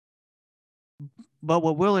But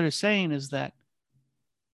what Willard is saying is that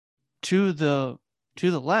to the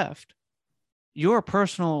left, your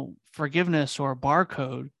personal forgiveness or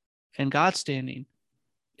barcode and God standing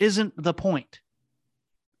isn't the point.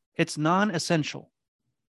 It's non-essential.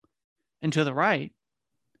 And to the right,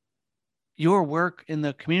 your work in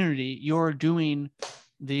the community, you're doing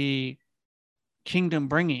the kingdom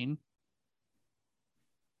bringing,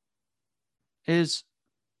 is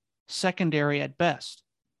secondary at best.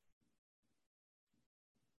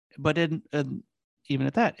 But even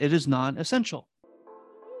at that, it is non-essential.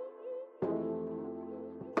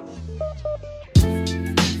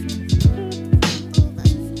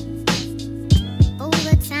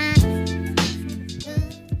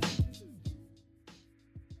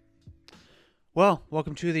 Well,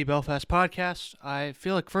 welcome to the Belfast Podcast. I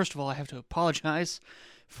feel like, first of all, I have to apologize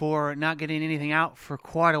for not getting anything out for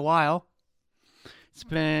quite a while. It's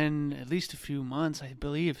been at least a few months, I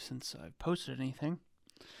believe, since I've posted anything.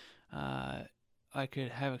 I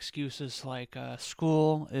could have excuses like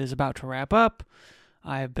school is about to wrap up.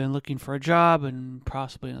 I have been looking for a job and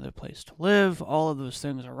possibly another place to live. All of those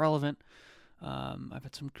things are relevant. I've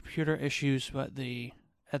had some computer issues, but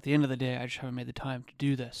at the end of the day, I just haven't made the time to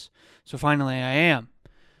do this. So finally I am.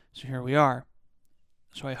 So here we are.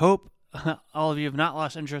 So I hope all of you have not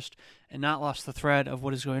lost interest and not lost the thread of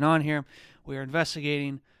what is going on here. We are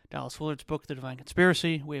investigating Dallas Willard's book, The Divine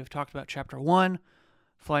Conspiracy. We have talked about Chapter 1,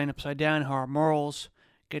 Flying Upside Down, how our morals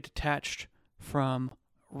get detached from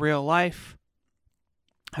real life,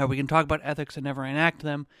 how we can talk about ethics and never enact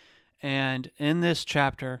them. And in this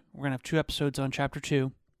chapter, we're going to have 2 episodes on Chapter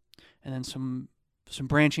 2, and then some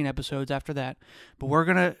branching episodes after that. But we're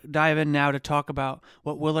going to dive in now to talk about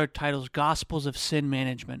what Willard titles Gospels of Sin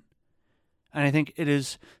Management. And I think it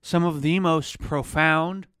is some of the most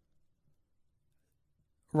profound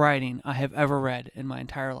writing I have ever read in my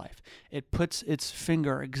entire life. It puts its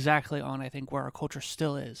finger exactly on, I think, where our culture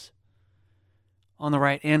still is, on the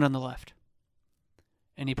right and on the left.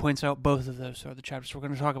 And he points out both of those are the chapters. We're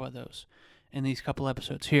going to talk about those in these couple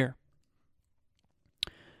episodes here.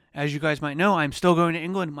 As you guys might know, I'm still going to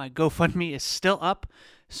England. My GoFundMe is still up.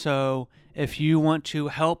 So if you want to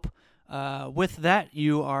help with that,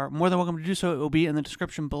 you are more than welcome to do so. It will be in the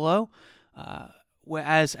description below.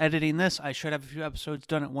 As editing this, I should have a few episodes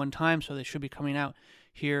done at one time, so they should be coming out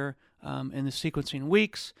here in the sequencing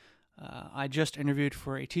weeks. I just interviewed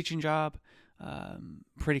for a teaching job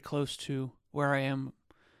pretty close to where I am.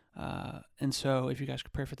 And so if you guys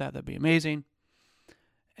could pray for that, that'd be amazing.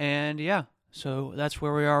 And yeah. So that's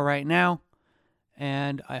where we are right now,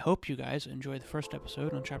 and I hope you guys enjoy the first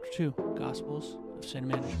episode on Chapter 2, Gospels of Sin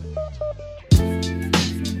Management.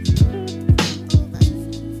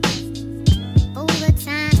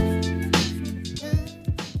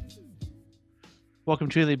 Welcome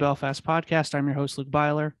to the Belfast Podcast. I'm your host, Luke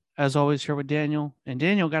Byler. As always, here with Daniel, and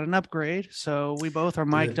Daniel got an upgrade, so we both are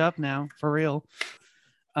mic'd up now, for real.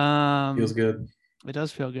 Feels good. It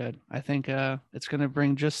does feel good. I think it's going to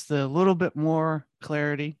bring just a little bit more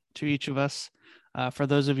clarity to each of us, for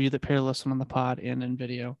those of you that pay to listen on the pod and in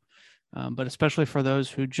video, but especially for those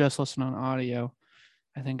who just listen on audio.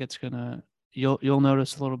 I think it's you'll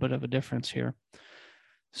notice a little bit of a difference here.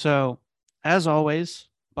 So, as always,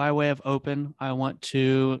 by way of open, I want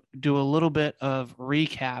to do a little bit of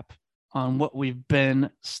recap on what we've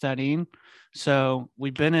been studying. So,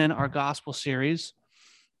 we've been in our gospel series.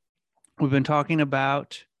 We've been talking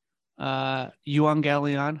about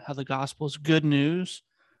Evangelion, how the gospel is good news,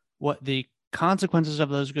 what the consequences of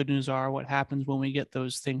those good news are, what happens when we get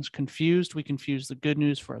those things confused. We confuse the good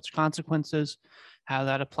news for its consequences, how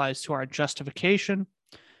that applies to our justification.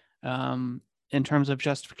 In terms of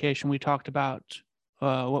justification, we talked about,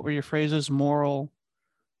 what were your phrases? Moral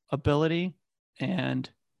ability and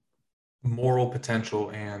moral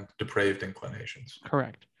potential and depraved inclinations.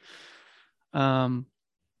 Correct.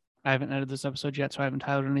 I haven't edited this episode yet, so I haven't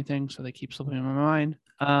titled anything, so they keep slipping in my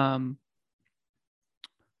mind.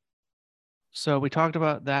 So we talked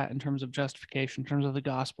about that in terms of justification, in terms of the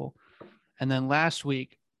gospel. And then last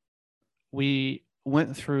week, we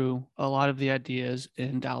went through a lot of the ideas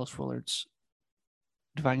in Dallas Willard's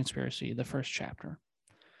Divine Conspiracy, the first chapter.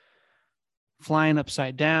 Flying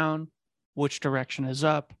upside down, which direction is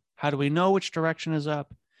up? How do we know which direction is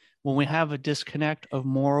up? When we have a disconnect of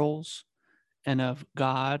morals and of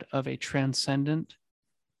God, of a transcendent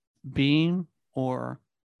being, or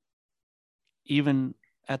even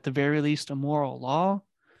at the very least a moral law,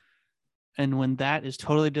 and when that is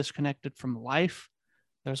totally disconnected from life,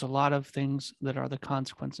 there's a lot of things that are the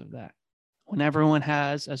consequence of that. When everyone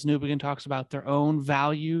has, as Newbegin talks about, their own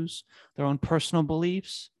values, their own personal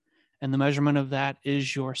beliefs, and the measurement of that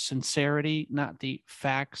is your sincerity, not the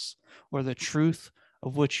facts or the truth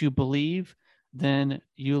of which you believe, then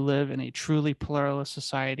you live in a truly pluralist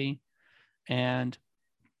society. And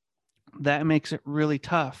that makes it really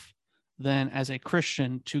tough then as a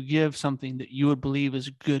Christian to give something that you would believe is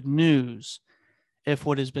good news if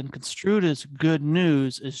what has been construed as good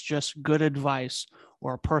news is just good advice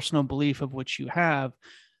or a personal belief of which you have,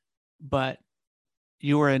 but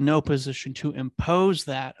you are in no position to impose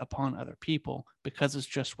that upon other people because it's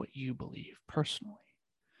just what you believe personally.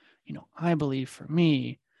 You know, I believe for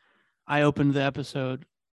me, I opened the episode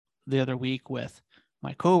the other week with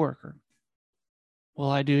my coworker. Well,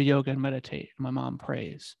 I do yoga and meditate, and my mom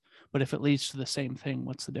prays. But if it leads to the same thing,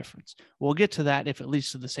 what's the difference? We'll get to that if it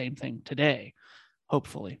leads to the same thing today,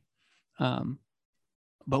 hopefully.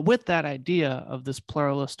 But with that idea of this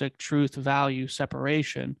pluralistic truth value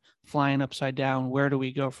separation flying upside down, where do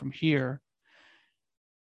we go from here?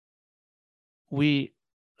 We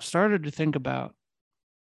started to think about,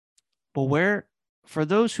 well, where, for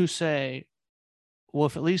those who say, well,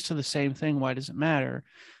 if it leads to the same thing, why does it matter?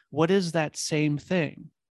 What is that same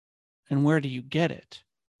thing? And where do you get it?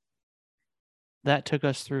 That took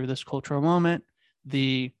us through this cultural moment,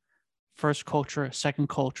 the first culture, second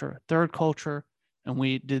culture, third culture, and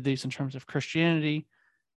we did these in terms of Christianity,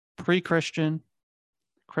 pre-Christian,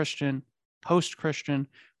 Christian, post-Christian,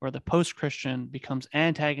 where the post-Christian becomes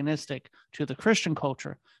antagonistic to the Christian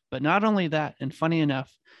culture. But not only that, and funny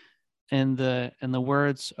enough, in the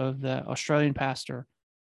words of the Australian pastor,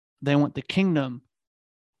 they want the kingdom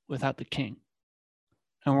without the king.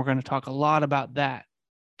 And we're going to talk a lot about that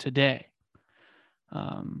today.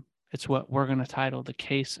 It's what we're going to title The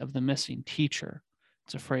Case of the Missing Teacher.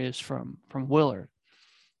 It's a phrase from Willard.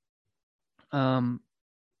 And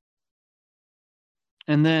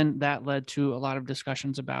then that led to a lot of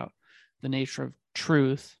discussions about the nature of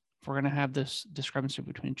truth. If we're going to have this discrepancy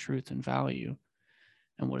between truth and value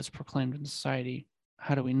and what is proclaimed in society,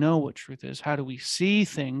 how do we know what truth is? How do we see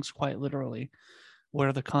things quite literally? What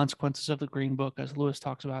are the consequences of the Green Book, as Lewis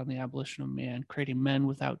talks about in The Abolition of Man, creating men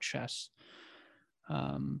without chests?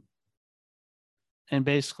 And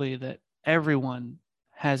basically that everyone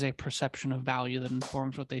has a perception of value that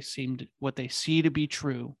informs what they see to be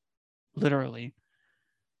true, literally,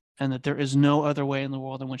 and that there is no other way in the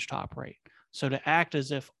world in which to operate. So to act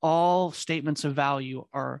as if all statements of value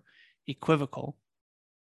are equivocal,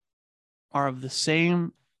 are of the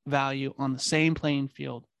same value on the same playing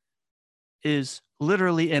field, is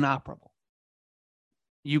literally inoperable.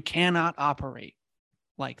 You cannot operate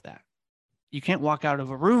like that. You can't walk out of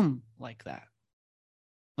a room like that,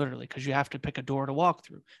 literally, because you have to pick a door to walk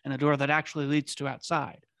through and a door that actually leads to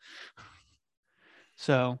outside.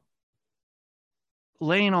 So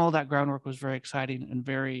laying all that groundwork was very exciting and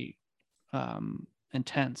very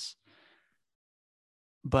intense.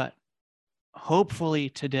 But hopefully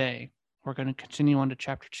today, we're going to continue on to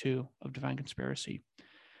chapter 2 of Divine Conspiracy.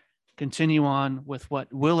 Continue on with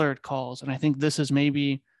what Willard calls, and I think this is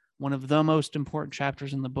maybe one of the most important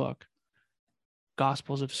chapters in the book,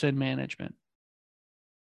 Gospels of Sin Management.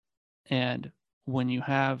 And when you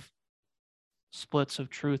have splits of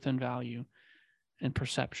truth and value and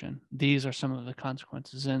perception, these are some of the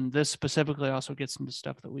consequences. And this specifically also gets into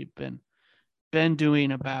stuff that we've been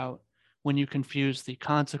doing about when you confuse the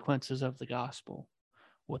consequences of the gospel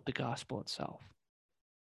with the gospel itself.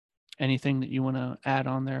 Anything that you want to add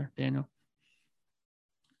on there, Daniel?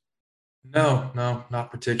 No,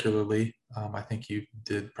 not particularly. I think you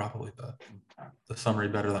did probably the summary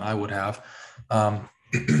better than I would have.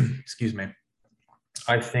 Excuse me.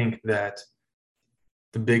 I think that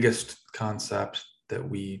the biggest concept that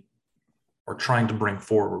we are trying to bring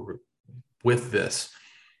forward with this,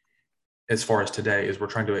 as far as today, is we're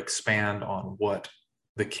trying to expand on what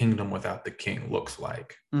the kingdom without the king looks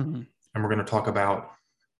like. Mm-hmm. And we're going to talk about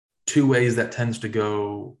two ways that tends to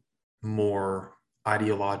go more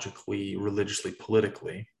ideologically, religiously,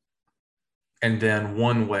 politically, and then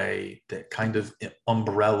one way that kind of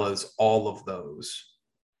umbrellas all of those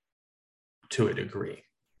to a degree.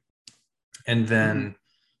 And then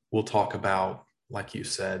we'll talk about, like you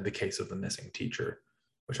said, the case of the missing teacher,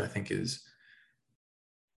 which I think is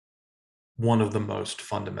one of the most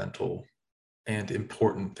fundamental and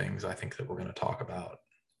important things I think that we're going to talk about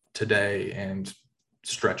today and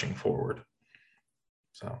stretching forward.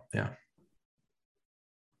 So, yeah.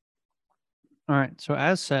 All right. So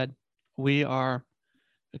as said, we are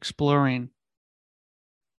exploring,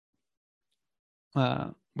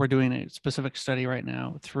 we're doing a specific study right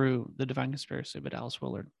now through The Divine Conspiracy by Dallas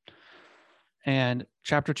Willard. And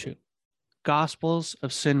chapter 2, Gospels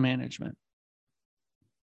of Sin Management.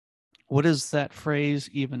 what does that phrase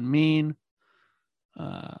even mean?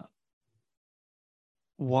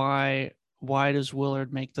 Why does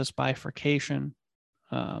Willard make this bifurcation?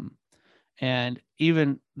 And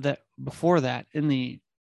even that before that, in the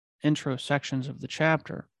intro sections of the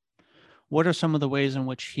chapter, what are some of the ways in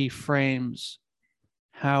which he frames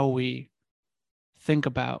how we think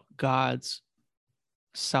about God's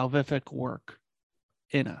salvific work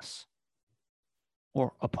in us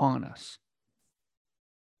or upon us?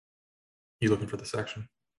 You looking for the section?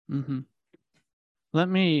 Mm-hmm.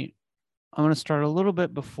 I'm going to start a little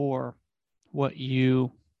bit before what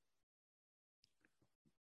you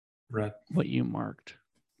marked,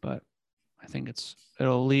 but I think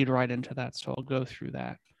it'll lead right into that. So I'll go through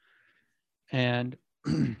that and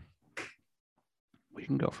we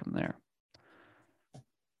can go from there.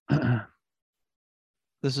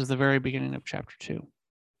 This is the very beginning of chapter 2.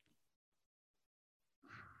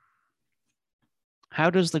 How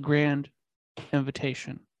does the grand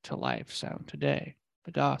invitation to life sound today?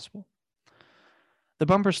 The gospel. The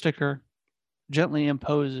bumper sticker gently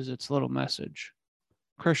imposes its little message.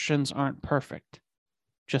 Christians aren't perfect,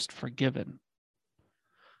 just forgiven.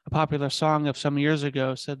 A popular song of some years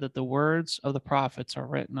ago said that the words of the prophets are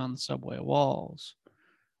written on the subway walls.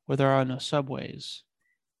 Where there are no subways,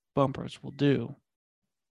 bumpers will do.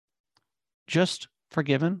 Just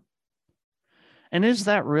forgiven? And is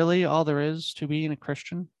that really all there is to being a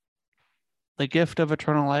Christian? The gift of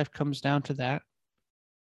eternal life comes down to that.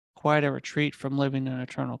 Quite a retreat from living an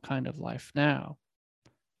eternal kind of life now.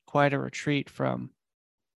 Quite a retreat from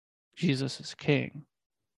Jesus is King.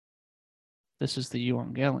 This is the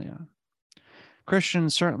Evangelion.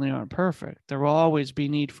 Christians certainly aren't perfect. There will always be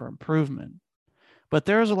need for improvement. But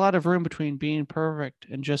there is a lot of room between being perfect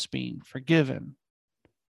and just being forgiven,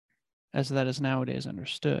 as that is nowadays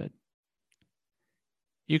understood.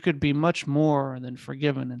 You could be much more than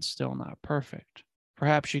forgiven and still not perfect.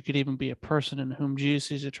 Perhaps you could even be a person in whom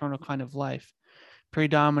Jesus' eternal kind of life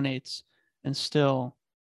predominates and still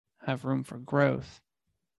have room for growth.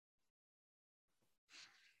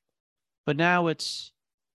 But now it's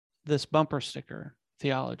this bumper sticker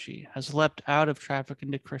theology has leapt out of traffic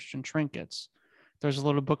into Christian trinkets. There's a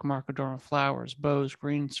little bookmark adorned with flowers, bows,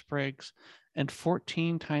 green sprigs, and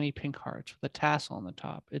 14 tiny pink hearts with a tassel on the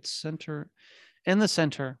top. In the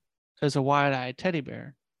center is a wide-eyed teddy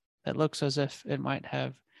bear that looks as if it might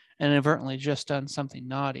have inadvertently just done something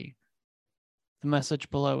naughty. The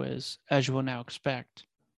message below is, as you will now expect,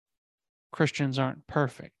 Christians aren't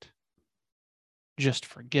perfect, just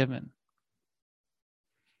forgiven.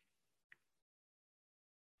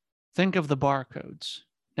 Think of the barcodes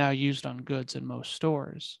now used on goods in most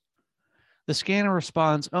stores. The scanner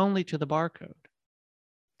responds only to the barcode.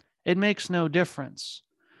 It makes no difference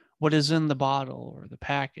what is in the bottle or the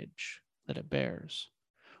package that it bears,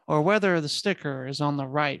 or whether the sticker is on the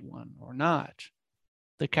right one or not.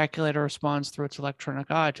 The calculator responds through its electronic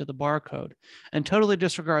eye to the barcode and totally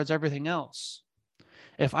disregards everything else.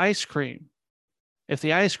 If the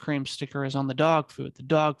ice cream sticker is on the dog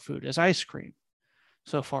food is ice cream,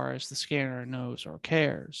 so far as the scanner knows or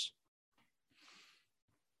cares.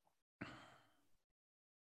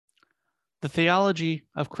 The theology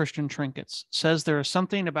of Christian trinkets says there is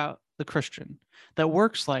something about the Christian that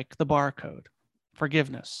works like the barcode,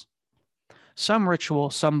 forgiveness. Some ritual,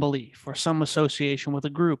 some belief, or some association with a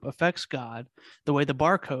group affects God the way the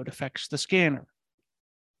barcode affects the scanner.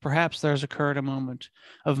 Perhaps there's occurred a moment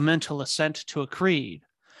of mental assent to a creed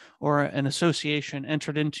or an association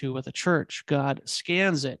entered into with a church. God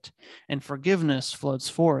scans it and forgiveness flows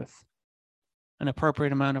forth. An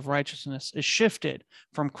appropriate amount of righteousness is shifted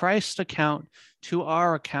from Christ's account to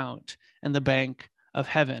our account in the bank of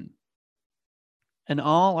heaven. And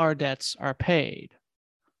all our debts are paid.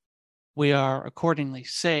 We are accordingly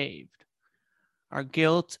saved. Our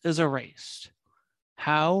guilt is erased.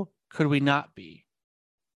 How could we not be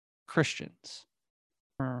Christians?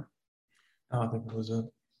 I think it was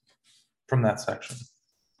from that section.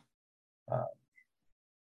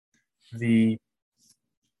 The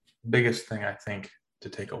biggest thing I think to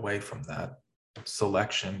take away from that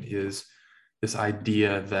selection is this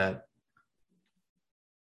idea that,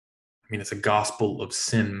 it's a gospel of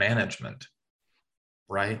sin management,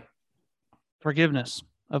 right? Forgiveness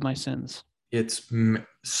of my sins. It's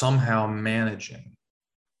somehow managing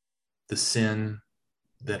the sin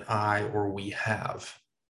that I or we have.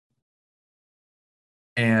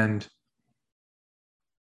 And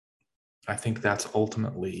I think that's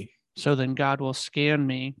ultimately. So then God will scan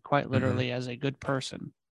me quite literally as a good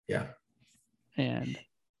person. Yeah. And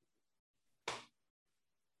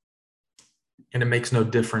And it makes no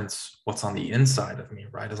difference what's on the inside of me,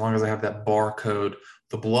 right? As long as I have that barcode,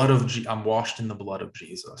 the blood of I'm washed in the blood of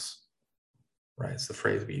Jesus, right? It's the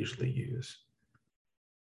phrase we usually use.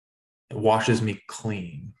 It washes me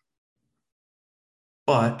clean.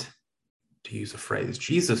 But to use a phrase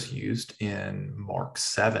Jesus used in Mark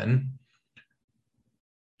 7,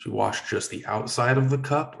 to wash just the outside of the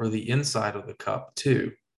cup or the inside of the cup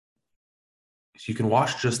too. So you can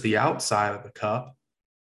wash just the outside of the cup,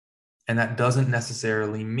 and that doesn't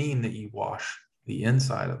necessarily mean that you wash the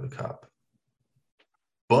inside of the cup.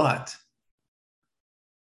 But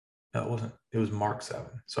no, it was Mark 7,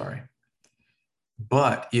 sorry.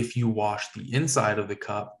 But if you wash the inside of the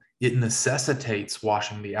cup, it necessitates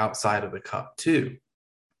washing the outside of the cup too,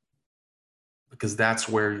 because that's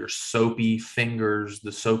where your soapy fingers,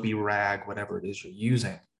 the soapy rag, whatever it is you're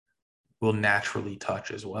using, will naturally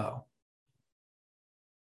touch as well.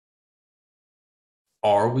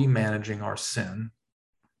 Are we managing our sin,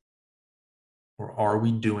 or are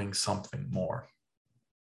we doing something more?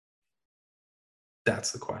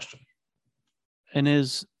 That's the question. And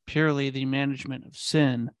is purely the management of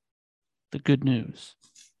sin the good news?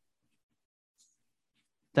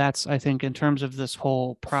 That's, I think, in terms of this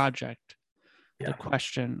whole project, the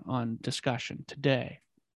question on discussion today.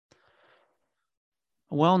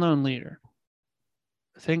 A well-known leader.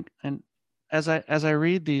 And as I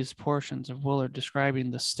read these portions of Willard describing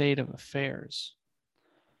the state of affairs,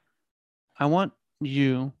 I want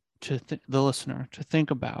you the listener, to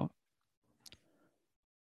think about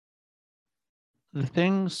the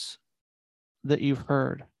things that you've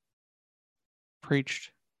heard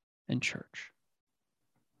preached in church.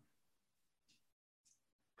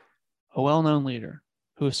 A well-known leader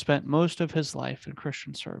who has spent most of his life in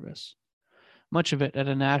Christian service, much of it at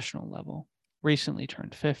a national level, recently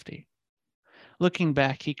turned 50. Looking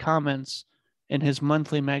back, he comments in his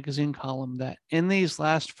monthly magazine column that in these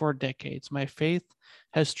last 4 decades, my faith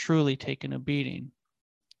has truly taken a beating.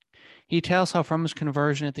 He tells how from his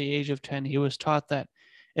conversion at the age of 10, he was taught that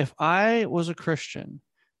if I was a Christian,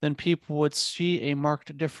 then people would see a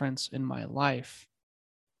marked difference in my life.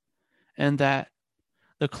 And that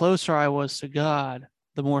the closer I was to God,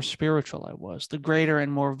 the more spiritual I was, the greater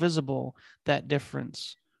and more visible that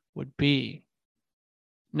difference would be.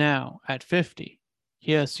 Now, at 50,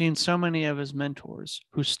 he has seen so many of his mentors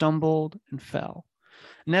who stumbled and fell,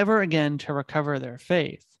 never again to recover their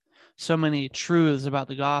faith. So many truths about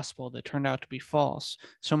the gospel that turned out to be false,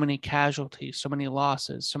 so many casualties, so many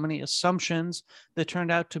losses, so many assumptions that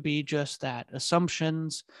turned out to be just that,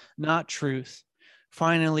 assumptions, not truth.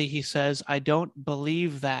 Finally, he says, I don't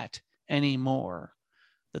believe that anymore,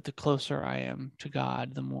 that the closer I am to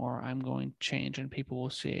God, the more I'm going to change and people will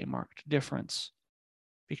see a marked difference,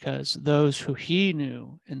 because those who he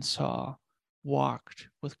knew and saw walked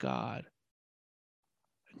with God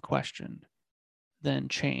and questioned, then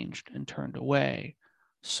changed and turned away.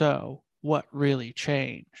 So what really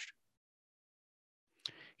changed?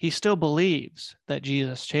 He still believes that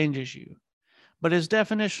Jesus changes you, but his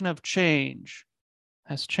definition of change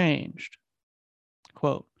has changed.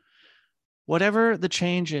 Quote, whatever the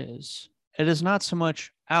change is, it is not so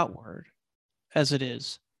much outward as it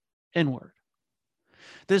is inward.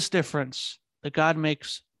 This difference that God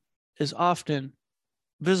makes is often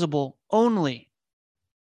visible only.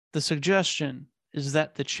 The suggestion is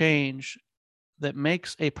that the change that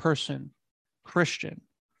makes a person Christian,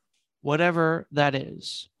 whatever that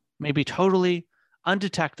is, may be totally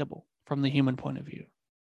undetectable from the human point of view.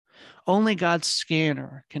 Only God's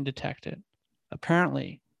scanner can detect it.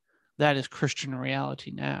 Apparently, that is Christian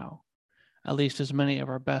reality now, at least as many of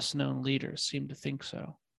our best known leaders seem to think so.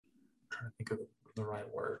 I'm trying to think of the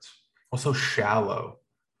right words. Also shallow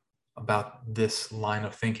about this line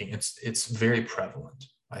of thinking. It's very prevalent,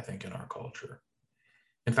 I think, in our culture.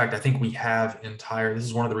 In fact, I think we have this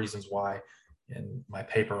is one of the reasons why in my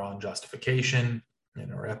paper on justification,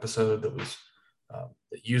 in our episode that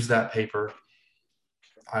used that paper,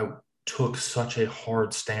 I took such a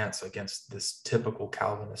hard stance against this typical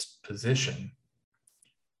Calvinist position,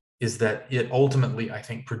 is that it ultimately, I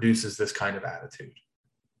think, produces this kind of attitude.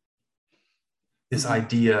 This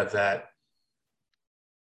idea that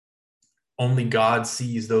only God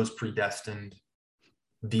sees those predestined,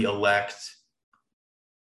 the elect,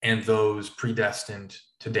 and those predestined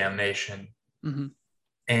to damnation. Mm-hmm.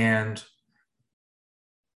 And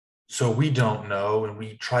so we don't know, and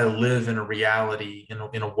we try to live in a reality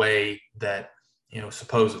in a way that,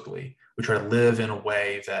 supposedly, we try to live in a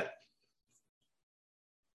way that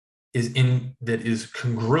is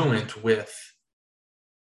congruent with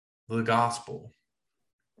the gospel.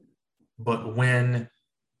 But when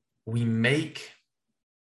we make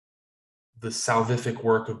the salvific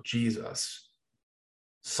work of Jesus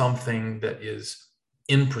something that is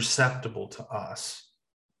imperceptible to us.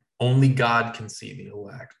 Only God can see the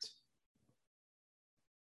elect.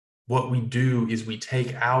 What we do is we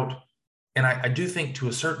take out, and I do think to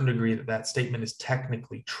a certain degree that statement is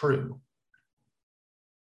technically true.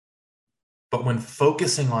 But when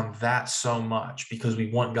focusing on that so much, because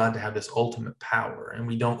we want God to have this ultimate power, and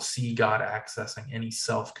we don't see God accessing any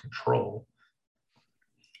self-control,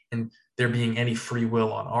 and there being any free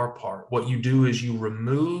will on our part, what you do is you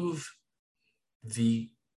remove the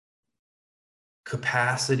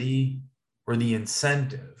capacity or the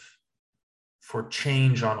incentive for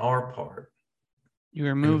change on our part. You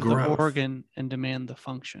remove the organ and demand the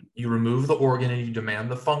function. You remove the organ and you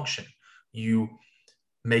demand the function. You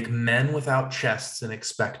make men without chests and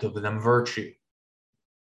expect of them virtue.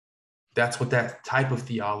 That's what that type of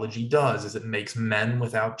theology does, is it makes men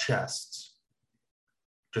without chests.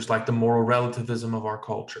 Just like the moral relativism of our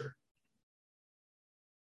culture.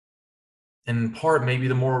 And in part, maybe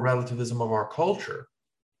the moral relativism of our culture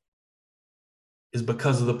is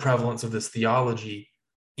because of the prevalence of this theology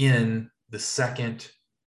in the second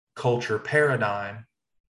culture paradigm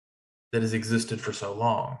that has existed for so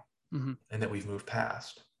long, mm-hmm. and that we've moved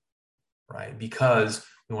past, right? Because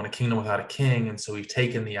we want a kingdom without a king, and so we've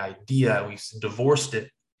taken the idea, we've divorced it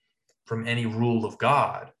from any rule of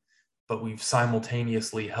God, but we've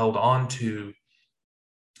simultaneously held on to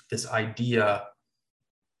this idea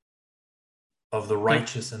of the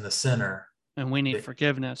righteous and the sinner. And we need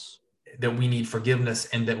forgiveness. That we need forgiveness,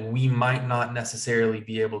 and that we might not necessarily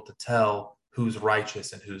be able to tell who's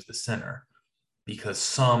righteous and who's the sinner, because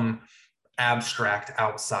some abstract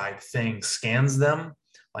outside thing scans them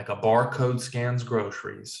like a barcode scans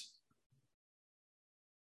groceries.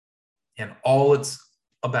 And all it's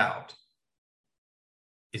about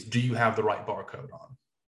is, do you have the right barcode on?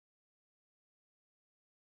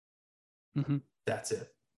 Mm-hmm. That's it.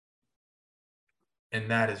 And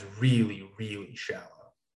that is really, really shallow.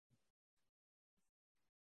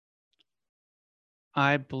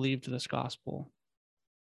 I believed this gospel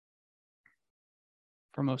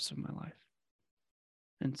for most of my life,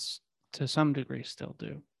 and to some degree still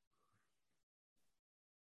do.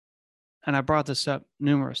 And I brought this up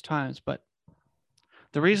numerous times, but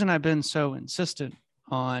the reason I've been so insistent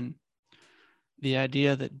on the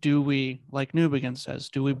idea that, do we, like Newbegin says,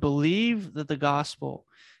 do we believe that the gospel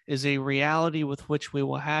is a reality with which we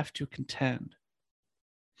will have to contend,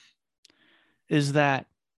 is that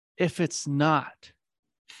if it's not,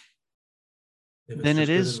 then it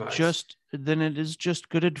is just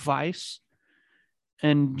good advice,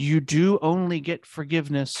 and you do only get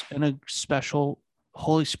forgiveness in a special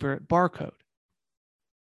Holy Spirit barcode.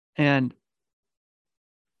 And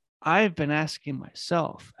I've been asking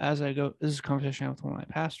myself as I go, this is a conversation I have with one of my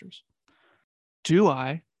pastors, do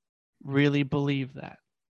I really believe that?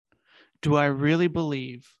 Do I really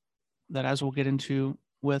believe that, as we'll get into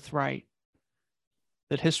with Wright,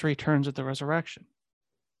 that history turns at the resurrection?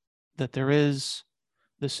 That there is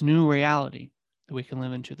this new reality that we can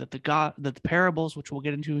live into, that the parables, which we'll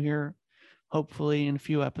get into here, hopefully in a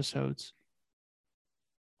few episodes,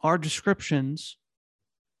 are descriptions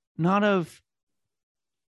not of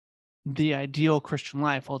the ideal Christian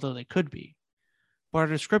life, although they could be, but are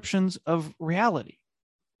descriptions of reality,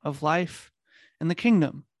 of life in the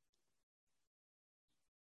kingdom.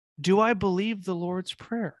 Do I believe the Lord's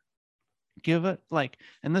Prayer?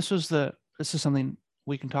 And this is something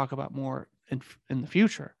we can talk about more in the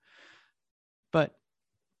future. But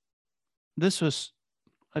this was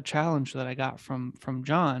a challenge that I got from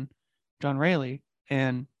John Rayleigh,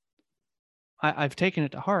 and I've taken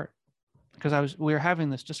it to heart, because we were having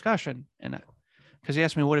this discussion, and because he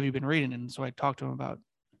asked me, what have you been reading? And so I talked to him about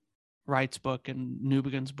Wright's book and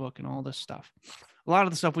Newbegin's book and all this stuff. A lot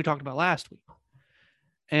of the stuff we talked about last week.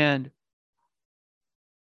 And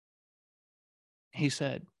he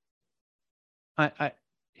said,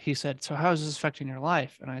 he said, so how is this affecting your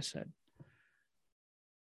life? And I said,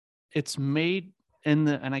 it's made and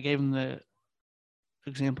I gave him the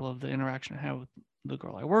example of the interaction I have with the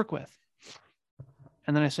girl I work with.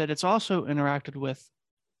 And then I said, it's also interacted with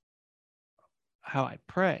how I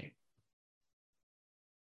pray.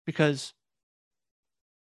 Because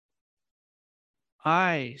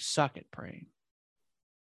I suck at praying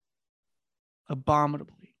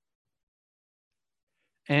abominably.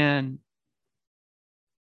 And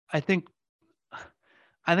I think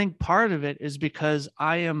part of it is because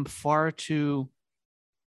I am far too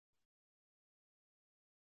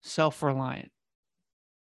self-reliant.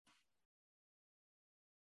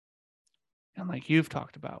 And like you've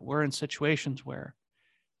talked about, we're in situations where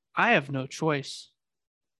I have no choice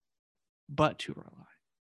but to rely.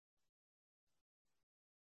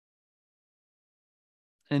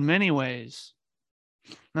 In many ways,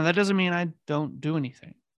 now that doesn't mean I don't do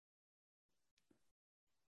anything,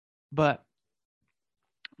 but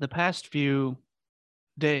the past few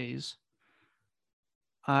days,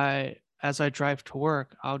 as I drive to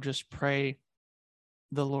work, I'll just pray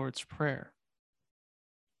the Lord's Prayer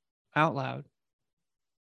out loud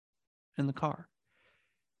in the car.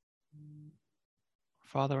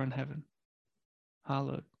 Father in heaven,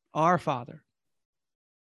 hallowed. Our Father,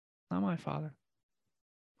 not my Father,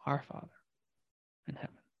 our Father in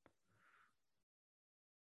heaven.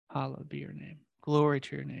 Hallowed be your name. Glory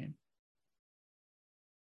to your name.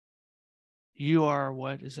 You are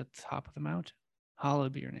what is at the top of the mountain.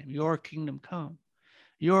 Hallowed be your name. Your kingdom come.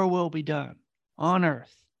 Your will be done on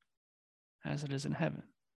earth as it is in heaven.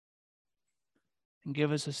 And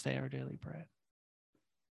give us this day our daily bread.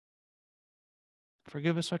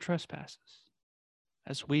 Forgive us our trespasses,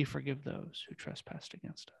 as we forgive those who trespass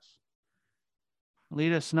against us.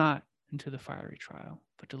 Lead us not into the fiery trial,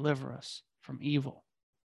 but deliver us from evil.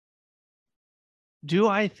 Do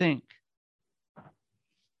I think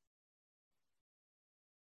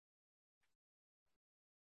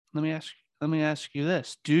let me ask you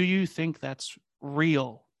this. Do you think that's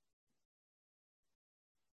real?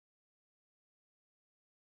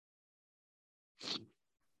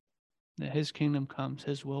 That his kingdom comes,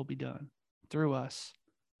 his will be done through us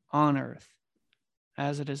on earth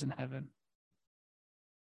as it is in heaven.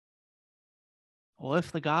 Well,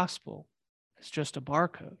 if the gospel is just a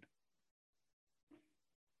barcode,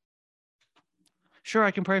 sure,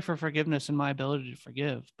 I can pray for forgiveness and my ability to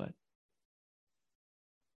forgive, but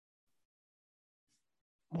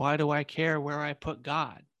why do I care where I put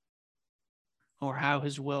God or how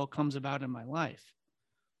his will comes about in my life?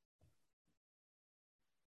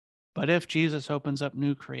 But if Jesus opens up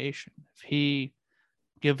new creation, if he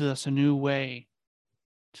gives us a new way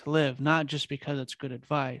to live, not just because it's good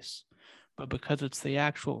advice, but because it's the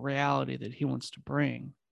actual reality that he wants to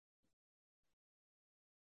bring,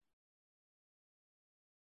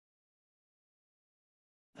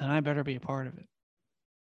 then I better be a part of it.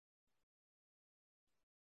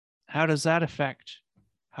 How does that affect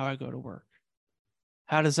how I go to work?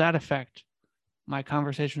 How does that affect my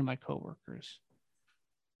conversation with my coworkers?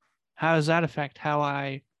 How does that affect how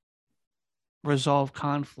I resolve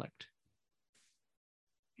conflict?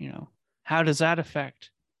 How does that affect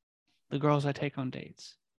the girls I take on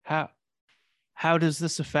dates? How does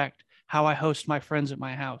this affect how I host my friends at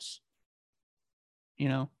my house?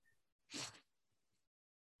 And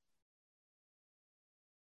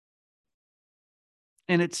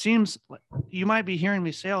it seems like you might be hearing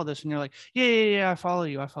me say all this and you're like, yeah, I follow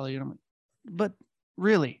you. But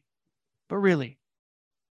really,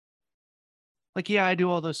 like, yeah, I do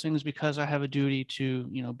all those things because I have a duty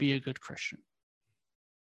to, be a good Christian.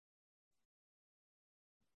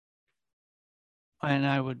 And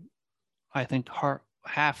I think,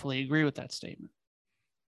 happily agree with that statement.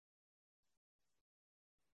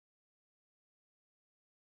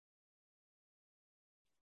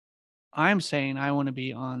 I'm saying I want to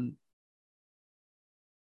be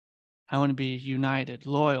united,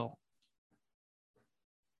 loyal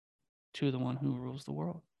to the one who rules the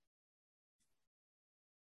world.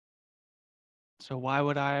 So why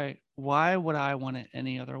would I want it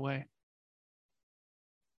any other way?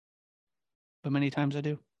 But many times I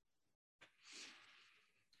do.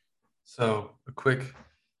 So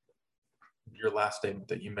your last statement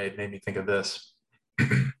that you made me think of this.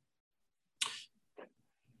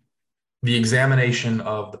 The examination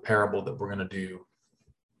of the parable that we're going to do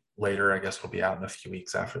later, I guess will be out in a few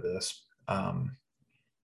weeks after this,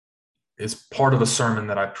 is part of a sermon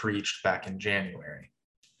that I preached back in January.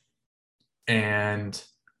 And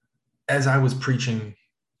as I was preaching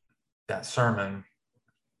that sermon,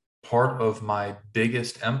 part of my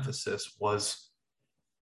biggest emphasis was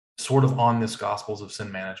sort of on this Gospels of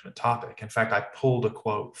Sin Management topic. In fact, I pulled a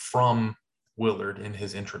quote from Willard in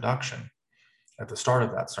his introduction at the start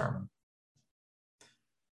of that sermon.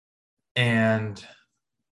 And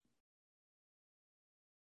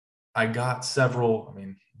I got several,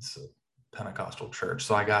 it's a Pentecostal church,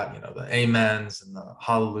 so I got, the amens and the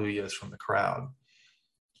hallelujahs from the crowd.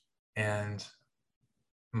 And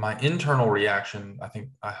my internal reaction,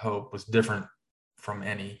 I hope, was different from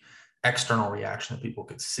any external reaction that people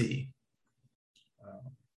could see.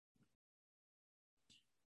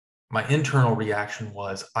 My internal reaction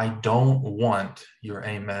was, I don't want your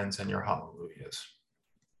amens and your hallelujahs.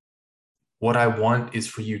 What I want is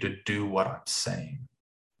for you to do what I'm saying.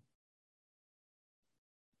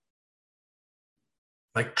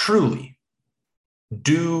 Like, truly,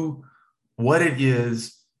 do what it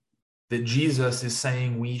is that Jesus is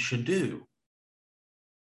saying we should do.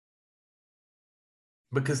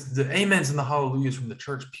 Because the amens and the hallelujahs from the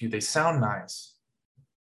church pew, they sound nice.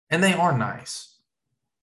 And they are nice.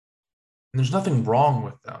 And there's nothing wrong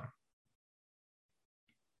with them.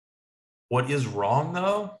 What is wrong,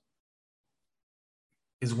 though,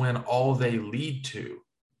 is when all they lead to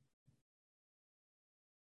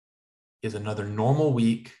is another normal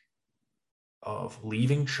week of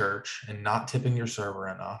leaving church and not tipping your server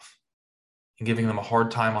enough and giving them a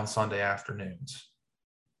hard time on Sunday afternoons,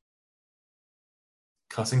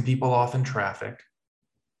 cussing people off in traffic,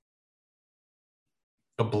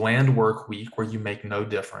 a bland work week where you make no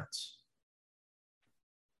difference,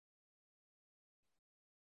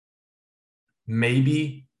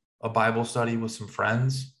 maybe a Bible study with some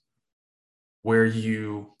friends where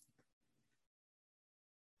you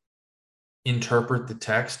interpret the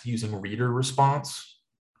text using reader response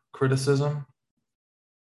criticism,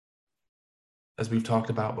 as we've talked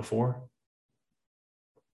about before.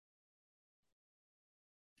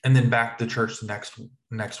 And then back to church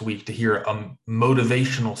next week to hear a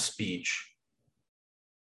motivational speech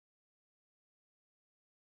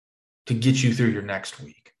to get you through your next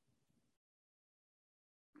week.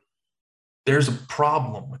 There's a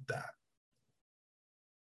problem with that.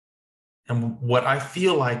 And what I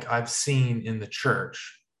feel like I've seen in the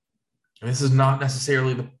church, and this is not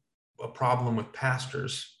necessarily a problem with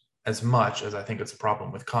pastors as much as I think it's a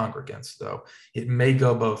problem with congregants, though it may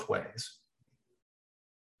go both ways,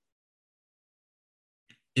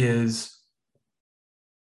 is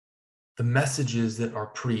the messages that are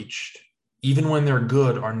preached, even when they're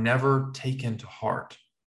good, are never taken to heart.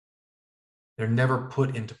 They're never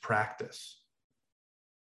put into practice.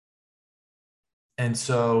 And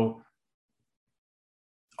so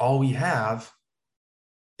all we have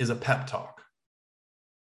is a pep talk.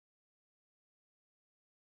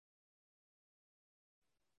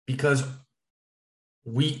 Because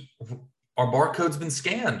our barcode's been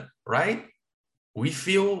scanned, right? We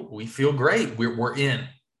feel great. We're in.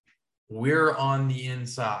 We're on the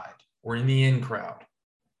inside. We're in the in crowd.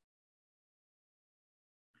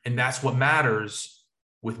 And that's what matters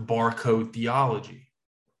with barcode theology.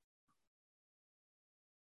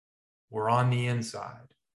 We're on the inside.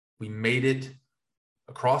 We made it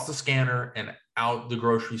across the scanner and out the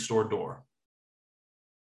grocery store door.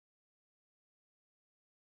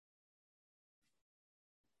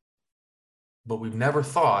 But we've never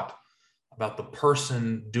thought about the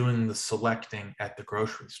person doing the selecting at the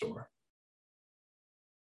grocery store.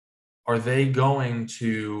 Are they going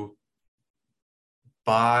to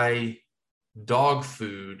buy dog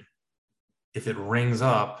food if it rings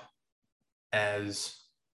up as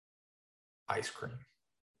ice cream?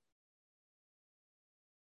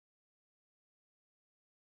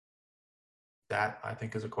 That, I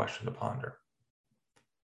think, is a question to ponder.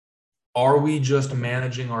 Are we just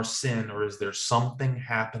managing our sin, or is there something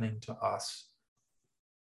happening to us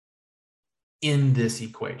in this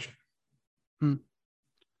equation?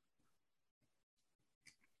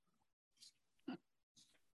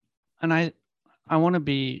 And I want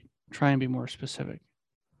to try and be more specific,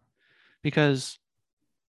 because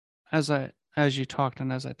as you talked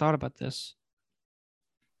and as I thought about this,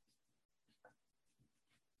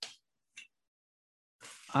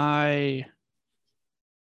 and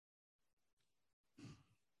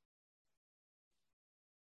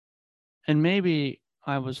maybe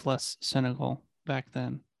I was less cynical back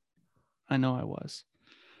then. I know I was.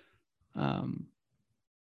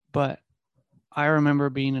 But I remember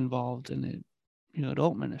being involved in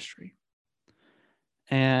adult ministry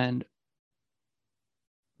and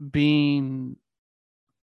being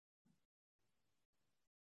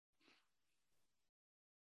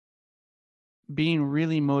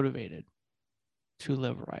really motivated to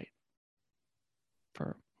live right,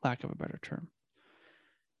 for lack of a better term.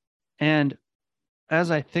 And as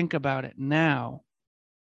I think about it now,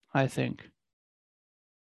 I think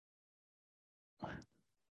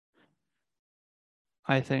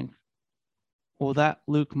well, that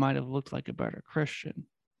Luke might have looked like a better Christian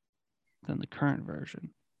than the current version,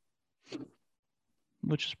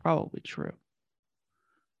 which is probably true.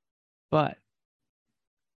 But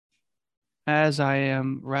as I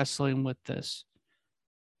am wrestling with this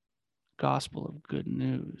gospel of good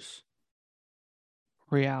news,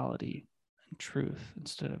 reality, and truth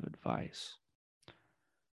instead of advice,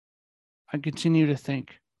 I continue to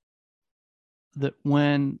think that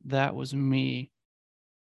when that was me,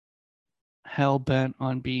 hell-bent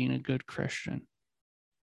on being a good Christian,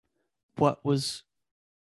 what was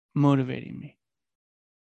motivating me?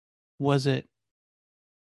 Was it,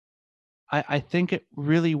 I think it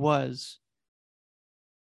really was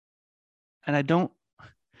And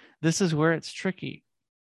this is where it's tricky.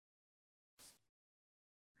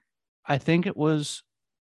 I think it was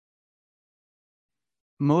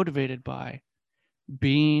motivated by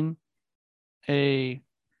being a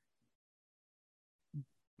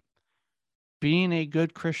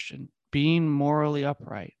good Christian, being morally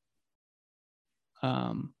upright.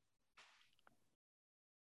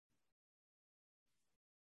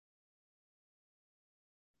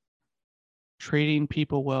 Treating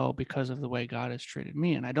people well because of the way God has treated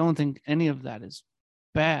me. And I don't think any of that is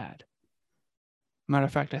bad. Matter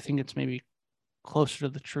of fact, I think it's maybe closer to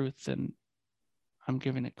the truth than I'm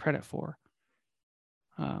giving it credit for.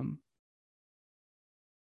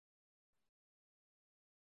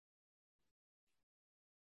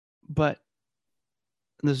 But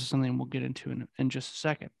this is something we'll get into in just a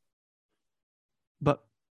second. But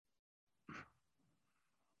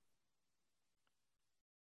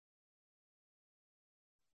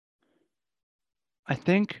I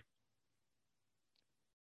think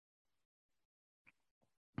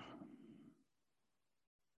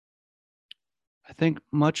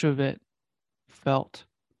much of it felt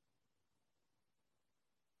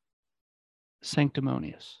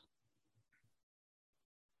sanctimonious.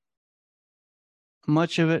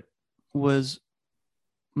 Much of it was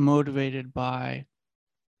motivated by,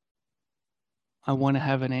 I want to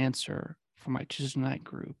have an answer for my Tuesday night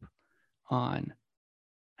group on,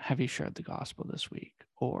 have you shared the gospel this week?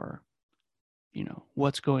 Or,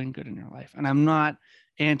 what's going good in your life? And I'm not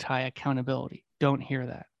anti-accountability. Don't hear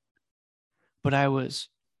that. But I was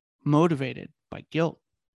motivated by guilt.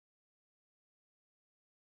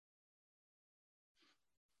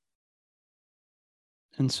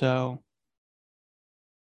 And so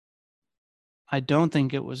I don't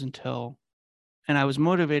think it was until, and I was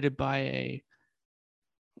motivated by a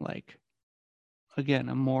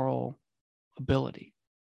moral ability.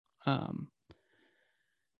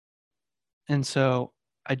 And so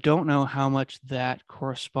I don't know how much that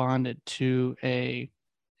corresponded to a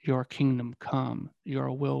your kingdom come,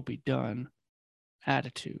 your will be done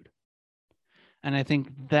attitude. And I think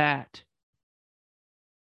that's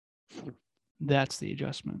the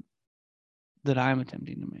adjustment that I'm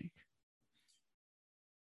attempting to make.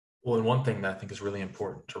 Well, and one thing that I think is really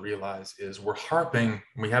important to realize is we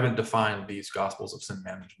haven't defined these gospels of sin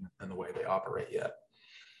management and the way they operate yet.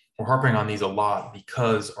 We're harping on these a lot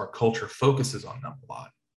because our culture focuses on them a lot,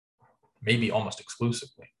 maybe almost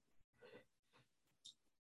exclusively.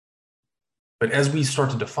 But as we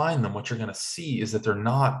start to define them, what you're going to see is that they're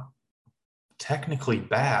not technically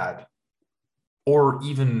bad or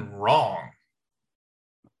even wrong,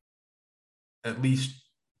 at least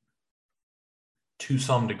to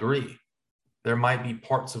some degree. There might be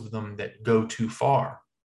parts of them that go too far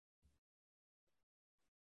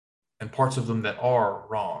and parts of them that are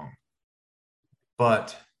wrong.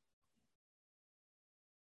 But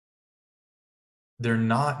they're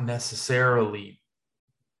not necessarily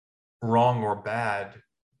wrong or bad,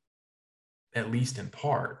 at least in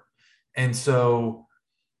part. And so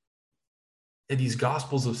these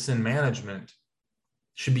gospels of sin management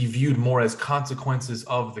should be viewed more as consequences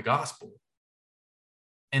of the gospel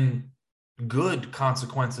and good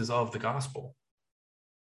consequences of the gospel,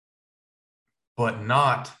 but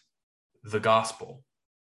not the gospel.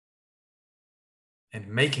 And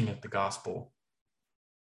making it the gospel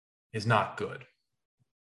is not good.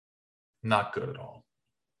 Not good at all.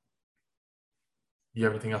 You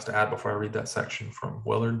have anything else to add before I read that section from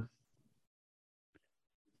Willard?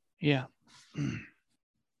 Yeah.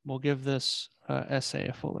 We'll give this essay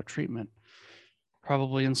a fuller treatment,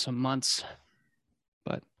 probably in some months.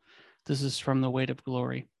 But this is from The Weight of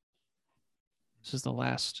Glory. This is the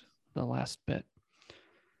last bit.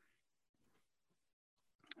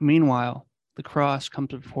 Meanwhile, the cross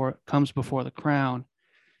comes before the crown,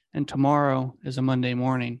 and tomorrow is a Monday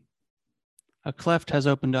morning. A cleft has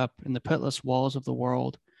opened up in the pitless walls of the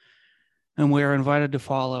world, and we are invited to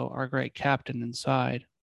follow our great captain inside.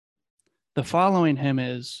 The following him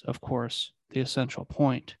is, of course, the essential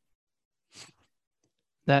point.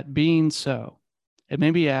 That being so, it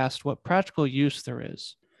may be asked what practical use there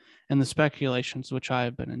is in the speculations which I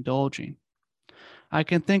have been indulging. I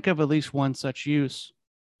can think of at least one such use.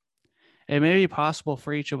 It may be possible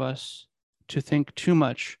for each of us to think too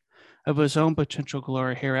much of his own potential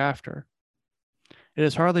glory hereafter. It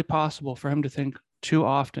is hardly possible for him to think too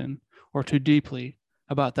often or too deeply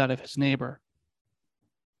about that of his neighbor.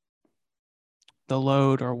 The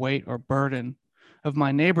load or weight or burden of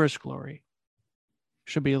my neighbor's glory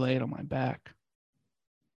should be laid on my back.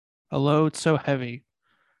 A load so heavy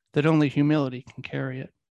that only humility can carry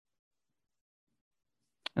it.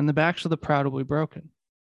 And the backs of the proud will be broken,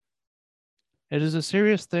 It is a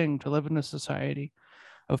serious thing to live in a society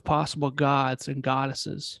of possible gods and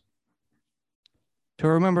goddesses. To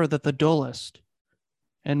remember that the dullest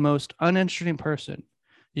and most uninteresting person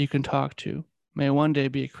you can talk to may one day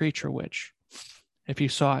be a creature which, if you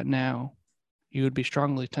saw it now, you would be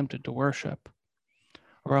strongly tempted to worship,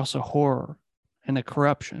 or else a horror and a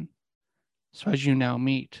corruption, so as you now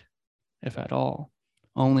meet, if at all,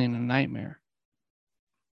 only in a nightmare.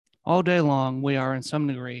 All day long, we are in some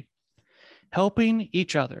degree helping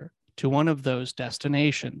each other to one of those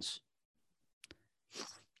destinations.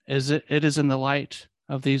 It is in the light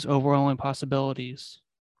of these overwhelming possibilities,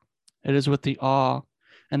 it is with the awe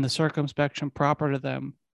and the circumspection proper to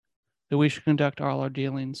them that we should conduct all our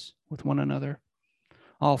dealings with one another,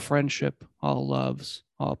 all friendship, all loves,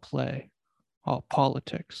 all play, all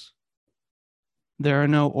politics. There are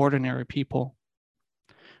no ordinary people.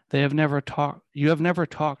 You have never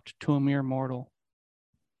talked to a mere mortal.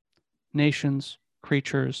 Nations,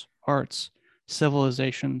 creatures, arts,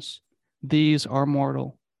 civilizations, these are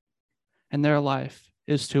mortal, and their life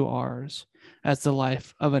is to ours as the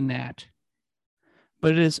life of a gnat.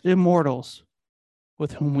 But it is immortals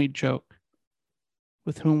with whom we joke,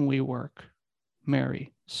 with whom we work,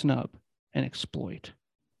 marry, snub, and exploit.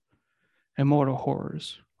 Immortal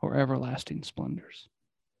horrors or everlasting splendors.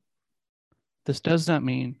 This does not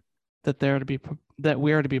mean that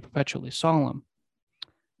we are to be perpetually solemn.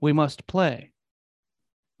 We must play,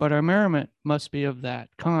 but our merriment must be of that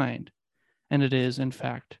kind, and it is, in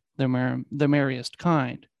fact, the merriest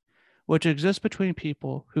kind, which exists between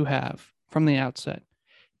people who have, from the outset,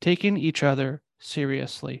 taken each other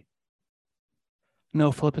seriously.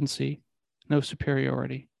 No flippancy, no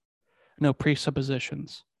superiority, no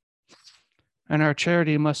presuppositions. And our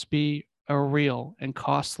charity must be a real and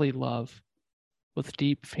costly love with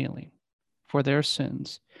deep feeling for their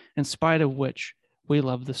sins, in spite of which we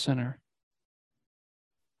love the sinner.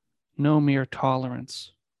 No mere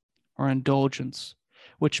tolerance or indulgence,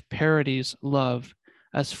 which parodies love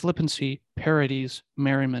as flippancy parodies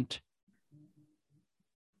merriment.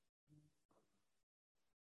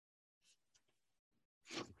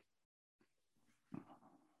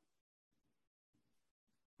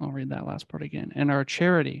 I'll read that last part again. And our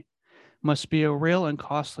charity must be a real and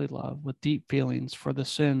costly love with deep feelings for the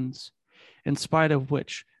sins, in spite of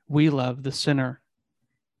which we love the sinner.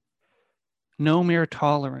 No mere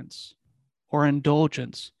tolerance or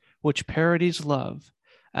indulgence, which parodies love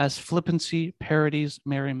as flippancy parodies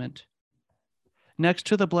merriment. Next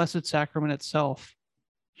to the Blessed Sacrament itself,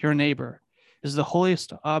 your neighbor is the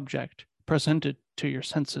holiest object presented to your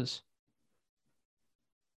senses.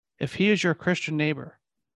 If he is your Christian neighbor,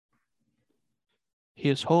 he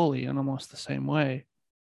is holy in almost the same way,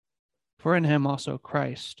 for in him also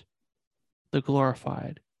Christ, the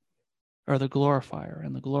glorified, or the glorifier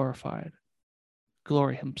and the glorified,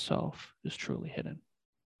 glory himself is truly hidden.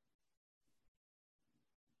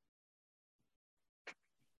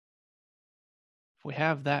 If we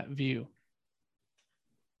have that view,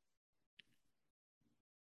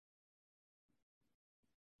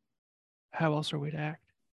 how else are we to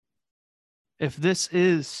act? If this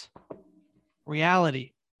is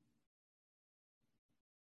reality,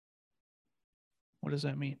 what does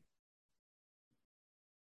that mean?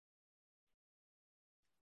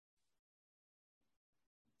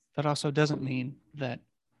 That also doesn't mean that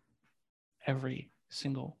every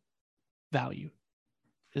single value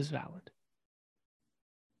is valid.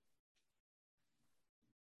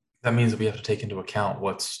 That means that we have to take into account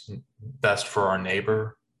what's best for our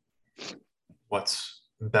neighbor, what's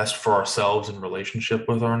best for ourselves in relationship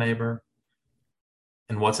with our neighbor,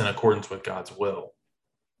 and what's in accordance with God's will.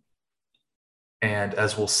 And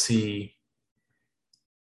as we'll see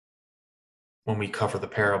when we cover the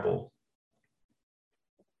parable,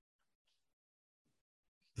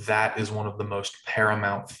 that is one of the most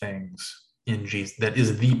paramount things in Jesus. That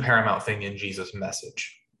is the paramount thing in Jesus'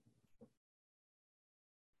 message.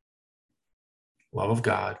 Love of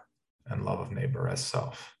God and love of neighbor as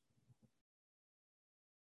self.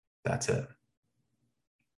 That's it.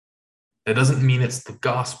 That doesn't mean it's the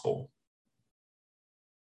gospel,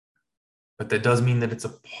 but that does mean that it's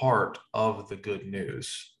a part of the good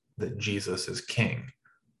news that Jesus is king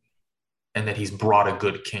and that he's brought a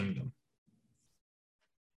good kingdom.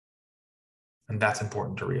 And that's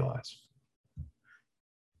important to realize.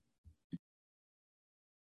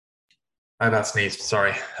 I about sneezed,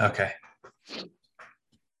 sorry. Okay.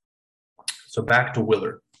 So back to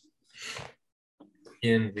Willard.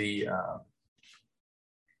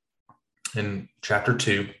 In chapter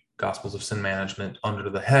 2, Gospels of Sin Management, under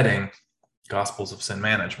the heading Gospels of Sin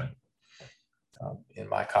Management. In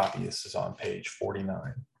my copy, this is on page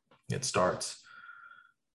 49. It starts,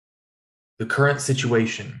 the current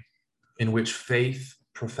situation in which faith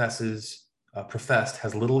professed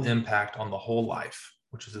has little impact on the whole life,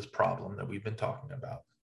 which is this problem that we've been talking about,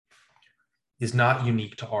 is not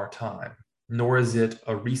unique to our time, nor is it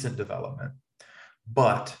a recent development,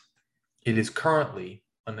 but it is currently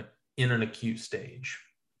in an acute stage.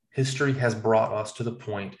 History has brought us to the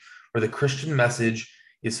point where the Christian message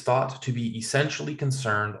is thought to be essentially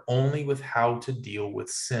concerned only with how to deal with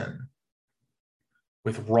sin,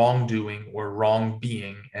 with wrongdoing or wrong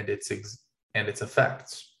being and its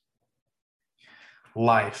effects.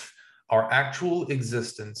 Life, our actual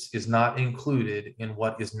existence, is not included in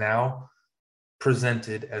what is now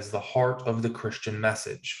presented as the heart of the Christian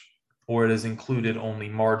message, or it is included only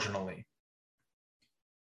marginally.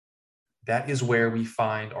 That is where we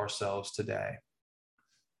find ourselves today.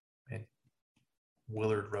 And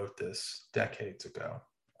Willard wrote this decades ago.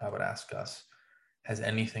 I would ask us, has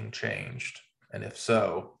anything changed? And if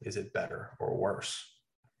so, is it better or worse?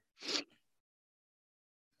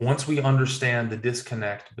 Once we understand the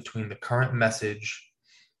disconnect between the current message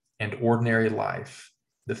and ordinary life,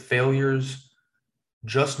 the failures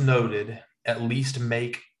just noted at least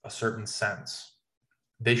make a certain sense.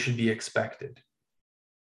 They should be expected.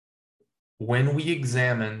 When we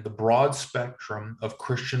examine the broad spectrum of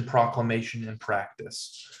Christian proclamation and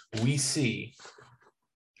practice, we see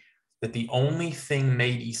that the only thing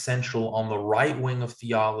made essential on the right wing of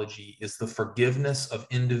theology is the forgiveness of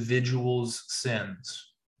individuals'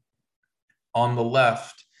 sins. On the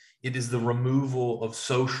left, it is the removal of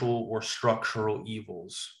social or structural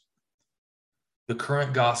evils. The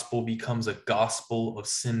current gospel becomes a gospel of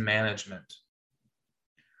sin management.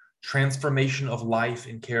 Transformation of life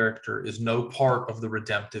and character is no part of the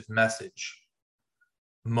redemptive message.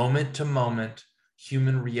 Moment to moment,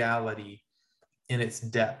 human reality in its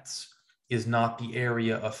depths is not the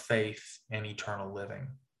area of faith and eternal living.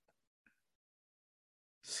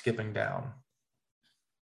 Skipping down.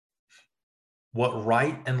 What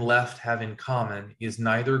right and left have in common is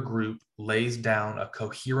neither group lays down a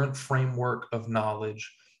coherent framework of knowledge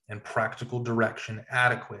and practical direction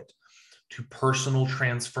adequate to personal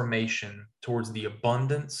transformation towards the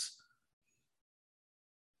abundance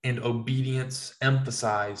and obedience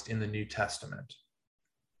emphasized in the New Testament,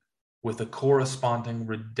 with a corresponding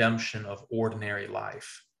redemption of ordinary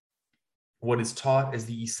life. What is taught as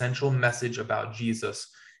the essential message about Jesus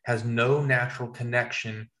has no natural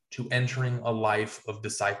connection to entering a life of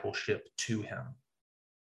discipleship to him.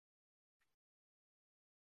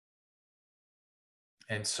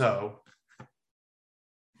 And so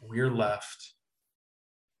we're left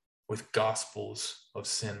with gospels of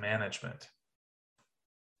sin management.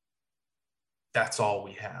 That's all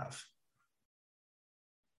we have.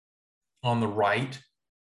 On the right,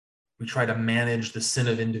 we try to manage the sin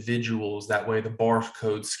of individuals. That way the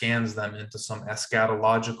barcode scans them into some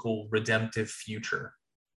eschatological redemptive future,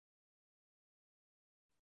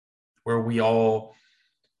 where we all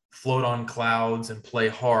float on clouds and play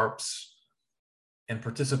harps and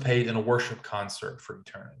participate in a worship concert for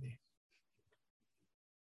eternity.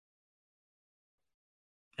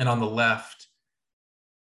 And on the left,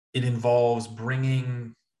 it involves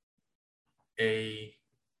bringing a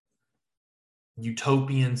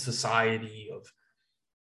utopian society of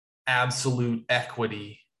absolute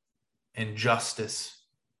equity and justice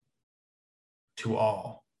to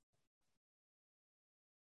all.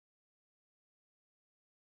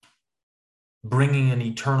 Bringing an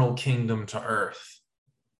eternal kingdom to earth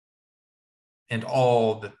and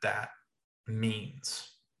all that that means.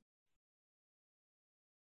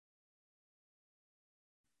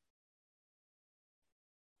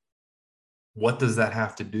 What does that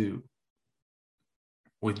have to do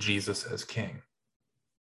with Jesus as king?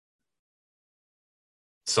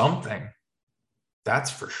 Something,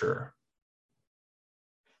 that's for sure.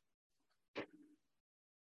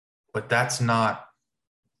 But that's not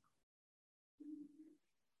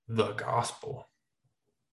the gospel.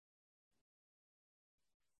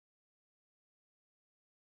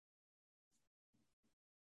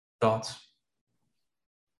 Thoughts?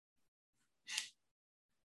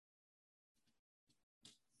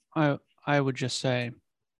 I would just say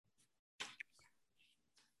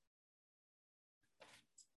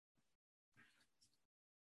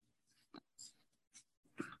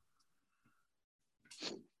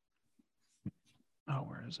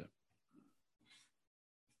where is it?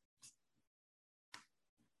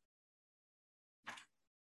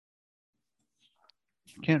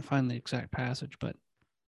 Can't find the exact passage, but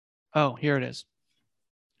here it is.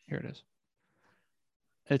 Here it is.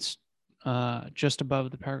 It's just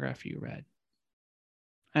above the paragraph you read.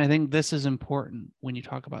 And I think this is important when you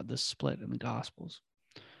talk about this split in the Gospels.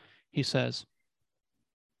 He says,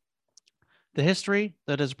 the history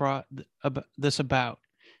that has brought this about,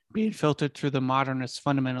 being filtered through the modernist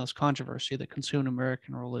fundamentalist controversy that consumed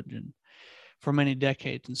American religion for many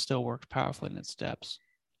decades and still works powerfully in its depths,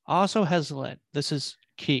 also has led, this is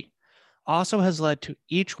key, also has led to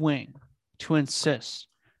each wing to insist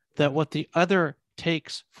that what the other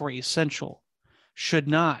takes for essential should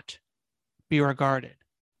not be regarded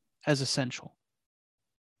as essential.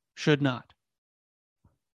 Should not.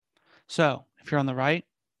 So if you're on the right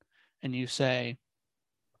and you say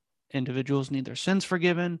individuals need their sins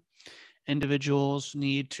forgiven, individuals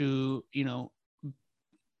need to,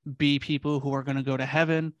 be people who are going to go to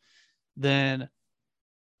heaven, then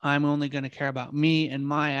I'm only going to care about me and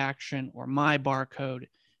my action or my barcode.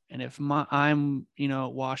 And if I'm,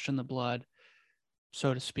 washed in the blood,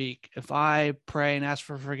 so to speak, if I pray and ask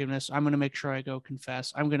for forgiveness, I'm going to make sure I go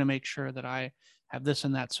confess. I'm going to make sure that I have this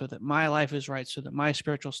and that so that my life is right, so that my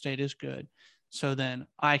spiritual state is good. So then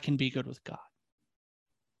I can be good with God.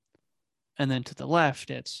 And then to the left,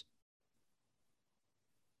 it's,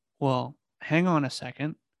 well, hang on a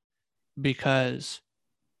second, because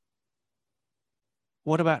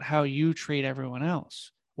what about how you treat everyone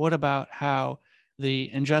else? What about how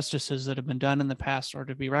the injustices that have been done in the past are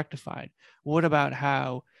to be rectified? What about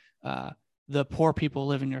how the poor people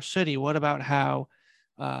live in your city? What about how,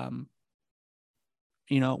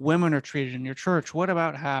 women are treated in your church? What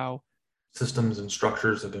about how systems and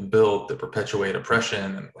structures have been built that perpetuate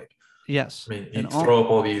oppression and yes, you throw up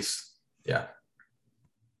all these. Yeah.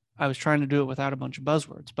 I was trying to do it without a bunch of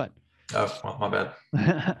buzzwords, but oh, well, my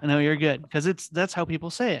bad. No, you're good, because that's how people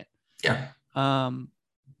say it. Yeah.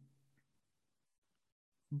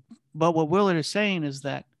 But what Willard is saying is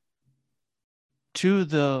that to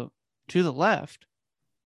the left,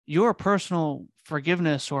 your personal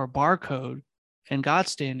forgiveness or barcode and God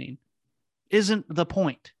standing isn't the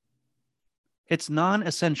point. It's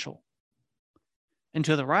non-essential. And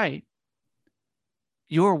to the right,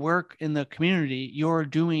 your work in the community, you're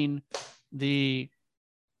doing the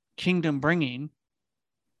kingdom bringing,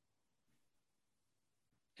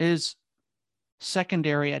 is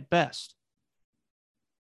secondary at best.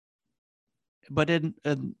 But even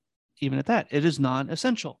at that, it is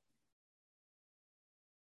non-essential.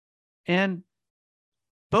 And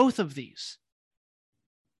both of these,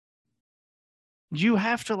 you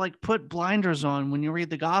have to put blinders on when you read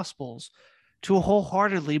the Gospels to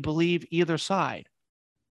wholeheartedly believe either side.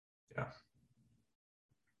 Yeah.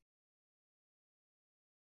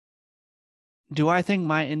 Do I think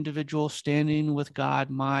my individual standing with God,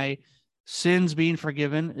 my sins being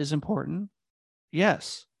forgiven, is important?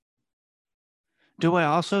 Yes. Do I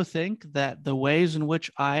also think that the ways in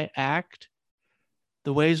which I act,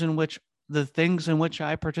 the ways in which the things in which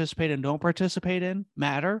I participate and don't participate in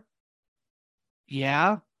matter?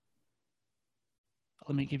 Yeah.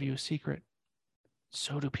 Let me give you a secret.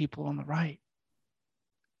 So do people on the right.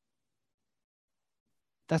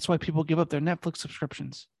 That's why people give up their Netflix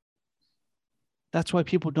subscriptions. That's why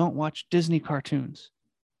people don't watch Disney cartoons.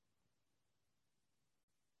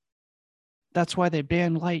 That's why they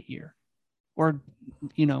ban Lightyear or,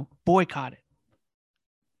 boycott it.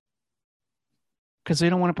 Because they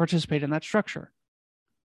don't want to participate in that structure.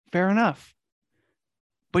 Fair enough.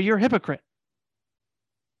 But you're a hypocrite.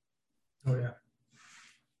 Oh, yeah.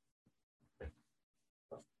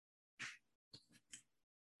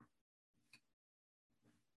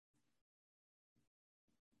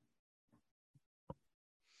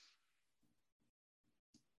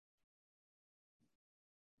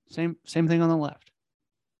 Same thing on the left.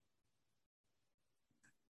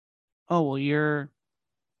 Oh, well, you're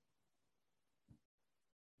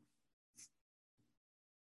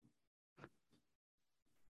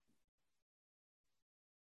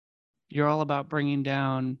all about bringing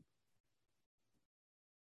down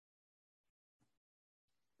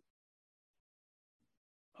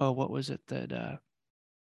what was it that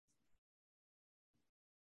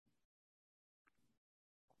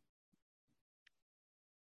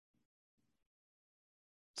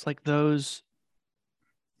it's like those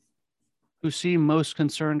who seem most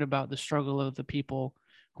concerned about the struggle of the people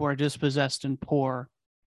who are dispossessed and poor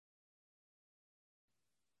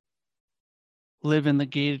live in the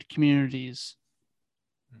gated communities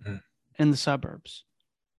in the suburbs.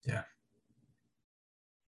 Yeah.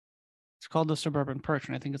 It's called the suburban perch,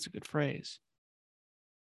 and I think it's a good phrase.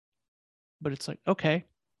 But it's like, okay,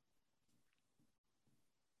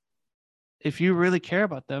 if you really care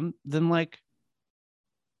about them, then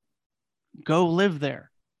go live there.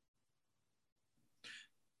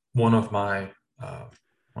 One of my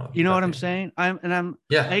Well, You know what I'm saying? I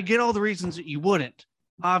yeah, get all the reasons that you wouldn't,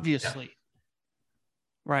 obviously,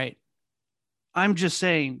 right? I'm just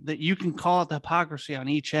saying that you can call it the hypocrisy on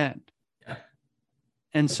each end. yeah.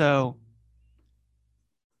 And so,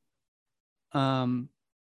 um,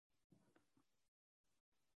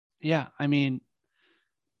 yeah, I mean,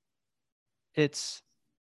 it's,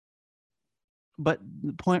 but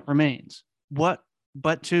the point remains but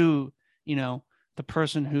to, the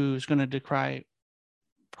person who's going to decry,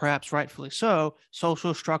 perhaps rightfully so,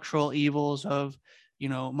 social structural evils of,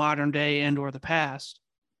 modern day and or the past,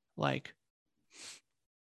 like,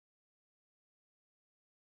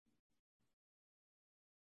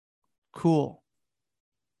 cool.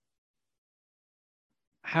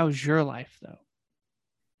 How's your life though?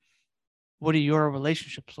 What do your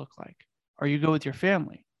relationships look like? Are you good with your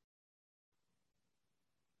family?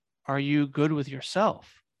 Are you good with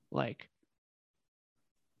yourself? Like,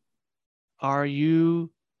 are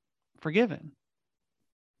you forgiven?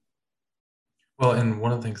 Well, and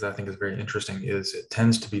one of the things that I think is very interesting is it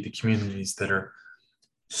tends to be the communities that are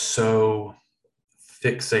so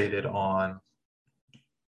fixated on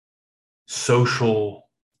social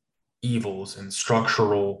evils and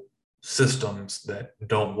structural systems that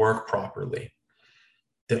don't work properly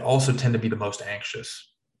that also tend to be the most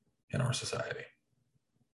anxious in our society.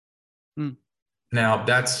 Hmm. Now,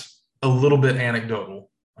 that's a little bit anecdotal.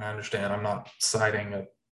 I understand. I'm not citing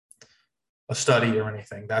a study or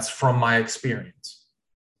anything. That's from my experience.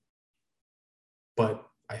 But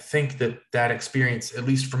I think that that experience, at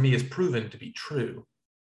least for me, is proven to be true.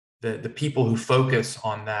 The people who focus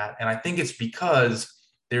on that, and I think it's because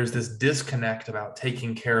there's this disconnect about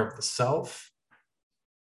taking care of the self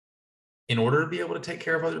in order to be able to take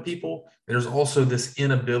care of other people. There's also this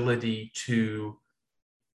inability to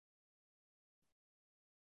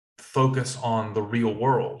focus on the real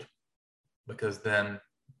world, because then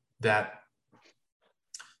that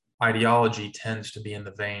ideology tends to be in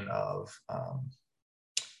the vein of, I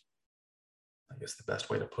guess the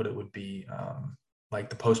best way to put it would be like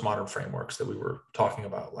the postmodern frameworks that we were talking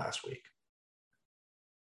about last week.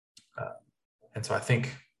 And so I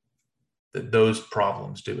think that those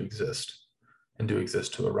problems do exist, and do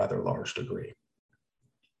exist to a rather large degree.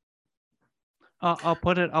 I'll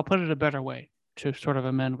put it a better way to sort of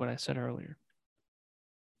amend what I said earlier.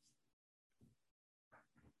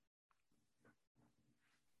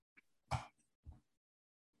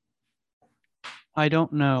 I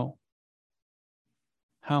don't know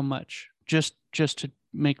how much, just to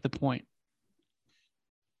make the point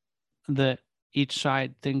that each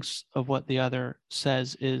side thinks of what the other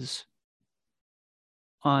says is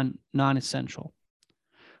on non-essential.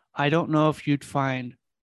 I don't know if you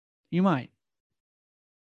might,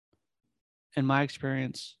 in my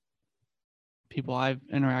experience, people I've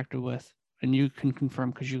interacted with, and you can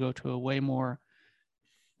confirm because you go to a way more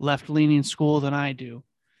left-leaning school than I do.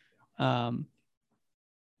 I'm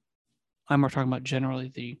more talking about generally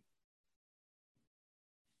the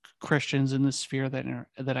Christians in the sphere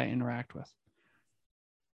that I interact with.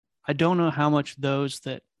 I don't know how much those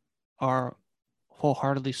that are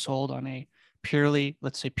wholeheartedly sold on a purely,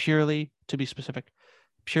 let's say purely, to be specific,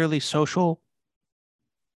 purely social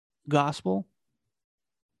gospel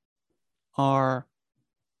are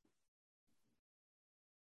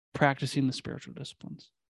practicing the spiritual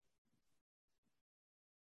disciplines.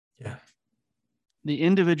 Yeah. The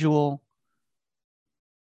individual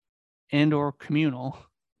and or communal,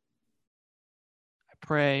 I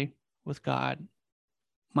pray with God,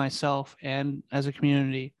 myself, and as a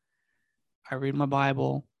community, I read my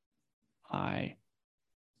Bible. I'm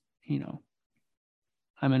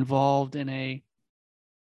involved in a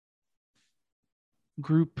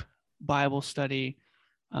group Bible study.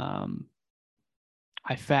 I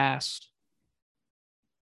fast.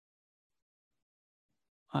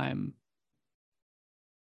 I'm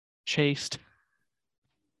chaste.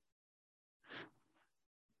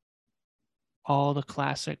 All the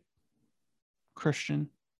classic Christian,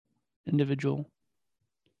 individual,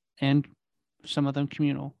 and some of them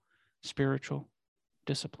communal, spiritual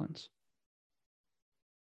disciplines.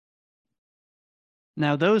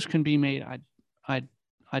 Now, those can be made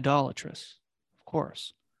idolatrous, of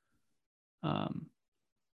course. It's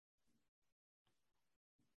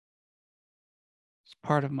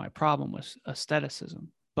part of my problem with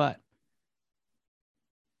aestheticism, but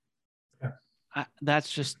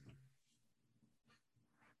that's just,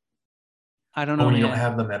 I don't know. When you don't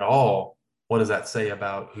have them at all, what does that say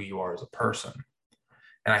about who you are as a person?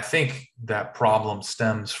 And I think that problem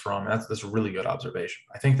stems from, that's a really good observation.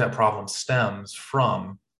 I think that problem stems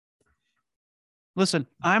from. Listen,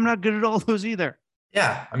 I'm not good at all those either.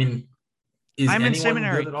 Yeah. I mean, Is I'm in anyone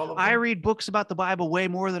seminary. good at all of I them? read books about the Bible way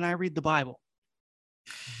more than I read the Bible.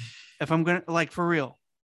 If I'm going to, like, for real.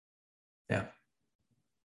 Yeah.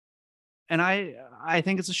 And I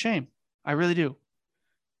think it's a shame. I really do.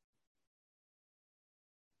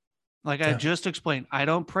 Like I just explained, I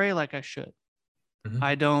don't pray like I should. Mhm.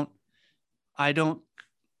 I don't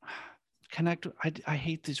connect. I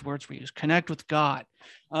hate these words we use. Connect with God.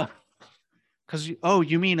 Because,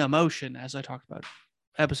 you mean emotion, as I talked about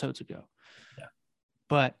episodes ago. Yeah.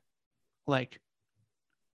 But like,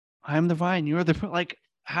 I'm the vine, you're the, like,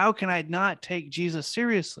 how can I not take Jesus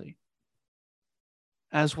seriously?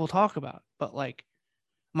 As we'll talk about. But like,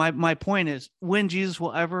 my point is, when Jesus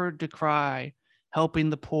will ever decry helping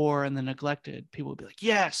the poor and the neglected, people will be like,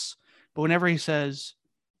 yes. But whenever he says,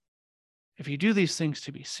 if you do these things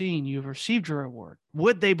to be seen, you've received your reward,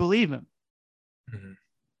 would they believe him?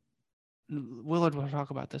 Mm-hmm. Willard will talk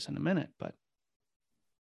about this in a minute, but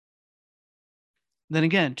then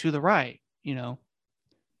again, to the right, you'll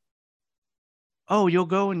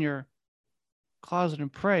go in your closet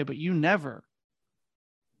and pray, but you never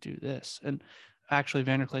do this. And actually,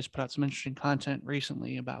 Vanderkleist put out some interesting content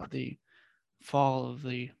recently about the fall of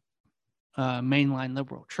the mainline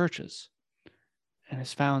liberal churches, and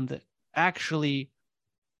has found that actually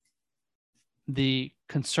the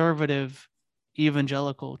conservative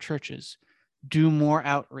evangelical churches do more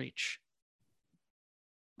outreach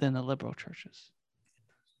than the liberal churches,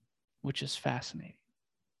 which is fascinating.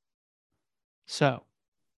 So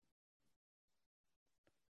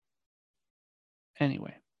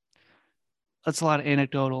anyway, that's a lot of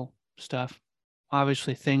anecdotal stuff.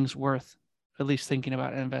 Obviously, things worth at least thinking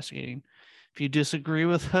about and investigating. If you disagree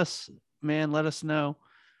with us, man, let us know.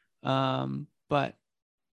 But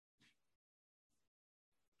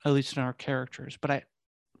at least in our characters. But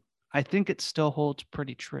I think it still holds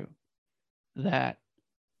pretty true that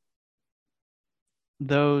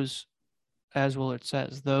those, as Willard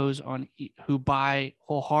says, those who buy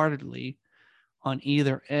wholeheartedly on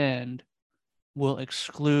either end will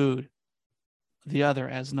exclude the other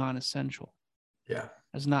as non-essential. Yeah.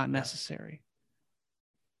 As not necessary.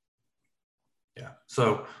 Yeah.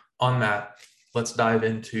 So on that, let's dive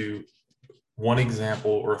into one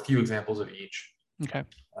example or a few examples of each. Okay.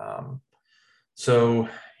 So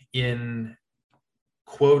in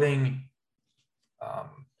quoting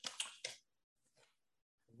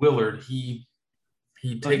Willard, he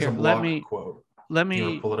takes a block quote. Let me. You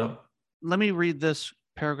want to pull it up? Let me read this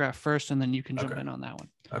paragraph first, and then you can jump in on that one.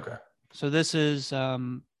 Okay. So this is a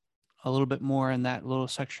little bit more in that little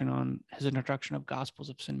section on his introduction of Gospels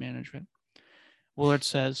of Sin Management. Willard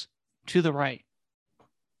says, to the right,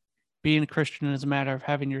 being a Christian is a matter of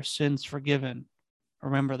having your sins forgiven.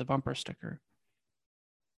 Remember the bumper sticker.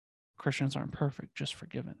 Christians aren't perfect, just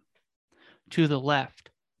forgiven. To the left,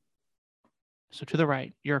 so to the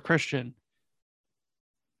right, you're a Christian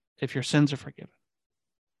if your sins are forgiven.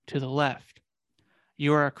 To the left,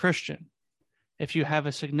 you are a Christian if you have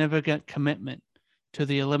a significant commitment to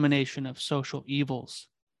the elimination of social evils.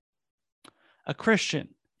 A Christian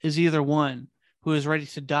is either one who is ready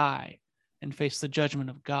to die and face the judgment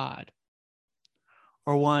of God,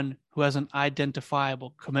 or one who has an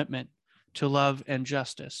identifiable commitment to love and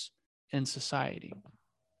justice in society.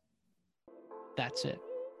 That's it.